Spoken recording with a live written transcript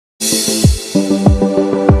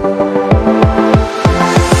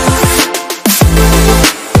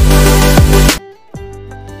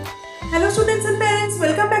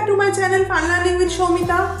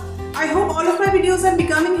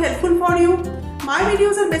helpful for you. My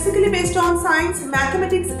videos are basically based on science,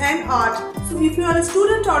 mathematics and art. So if you are a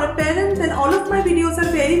student or a parent, then all of my videos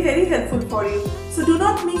are very helpful for you. So do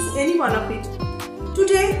not miss any one of it.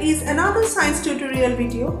 Today is another science tutorial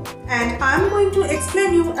video and I am going to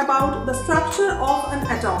explain you about the structure of an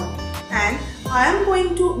atom, and I am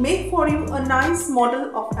going to make for you a nice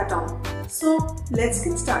model of atom. So let's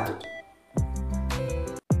get started.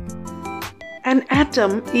 An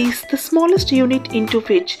atom is the smallest unit into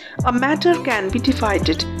which a matter can be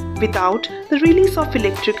divided without the release of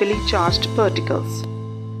electrically charged particles.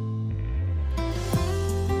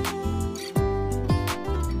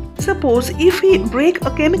 Suppose if we break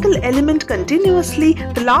a chemical element continuously,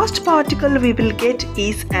 the last particle we will get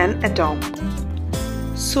is an atom.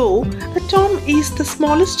 So, atom is the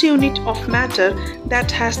smallest unit of matter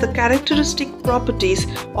that has the characteristic properties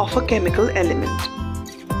of a chemical element.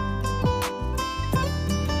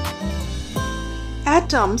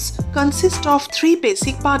 Atoms consist of three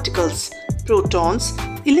basic particles: protons,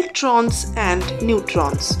 electrons and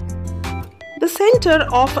neutrons. The center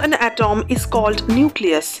of an atom is called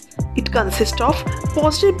nucleus. It consists of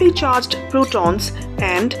positively charged protons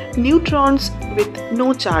and neutrons with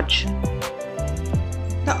no charge.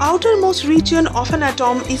 The outermost region of an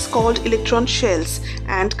atom is called electron shells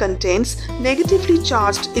and contains negatively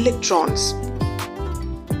charged electrons.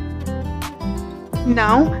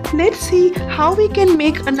 Now let's see how we can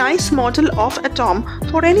make a nice model of atom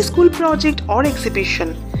for any school project or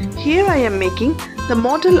exhibition. Here I am making the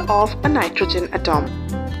model of a nitrogen atom.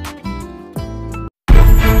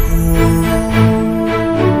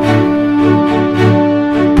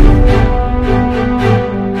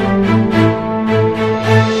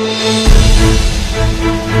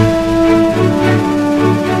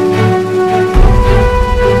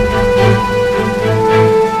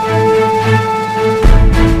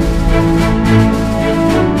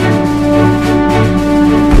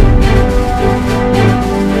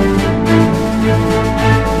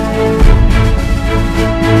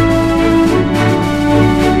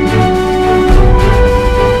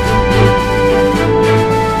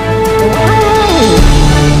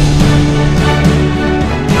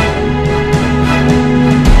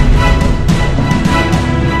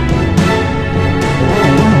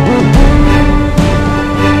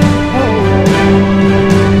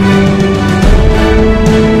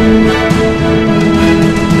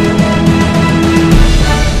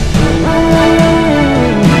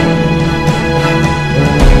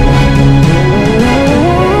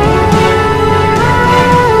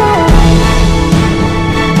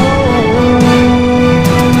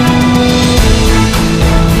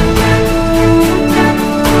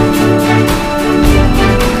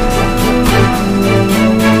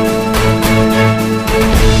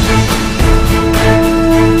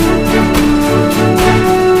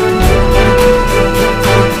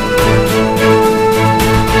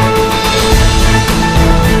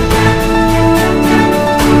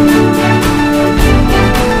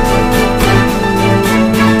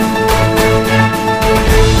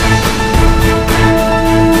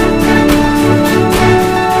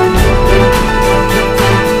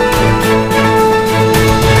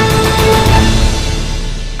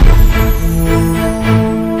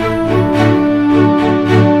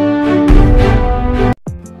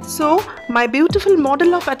 My beautiful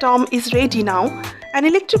model of atom is ready now. An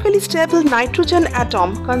electrically stable nitrogen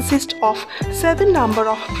atom consists of 7 number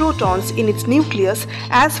of protons in its nucleus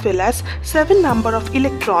as well as 7 number of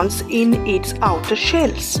electrons in its outer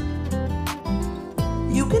shells.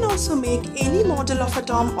 You can also make any model of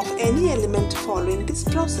atom of any element following this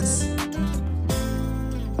process.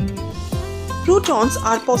 Protons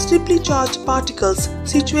are positively charged particles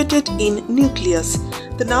situated in nucleus.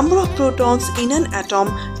 The number of protons in an atom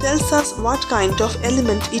tells us what kind of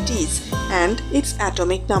element it is and its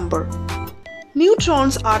atomic number.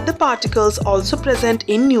 Neutrons are the particles also present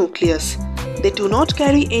in nucleus. They do not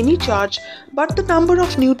carry any charge, but the number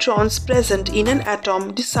of neutrons present in an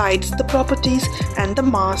atom decides the properties and the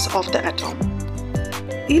mass of the atom.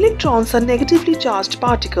 Electrons are negatively charged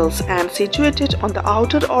particles and situated on the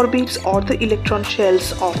outer orbits or the electron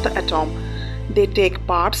shells of the atom. They take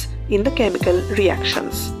parts in the chemical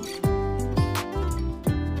reactions.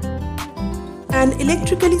 An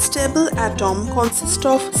electrically stable atom consists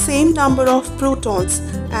of same number of protons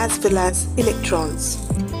as well as electrons.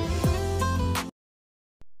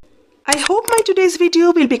 I hope my today's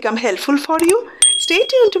video will become helpful for you. Stay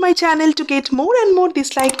tuned to my channel to get more and more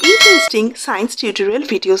this like interesting science tutorial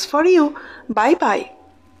videos for you. Bye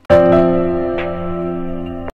bye.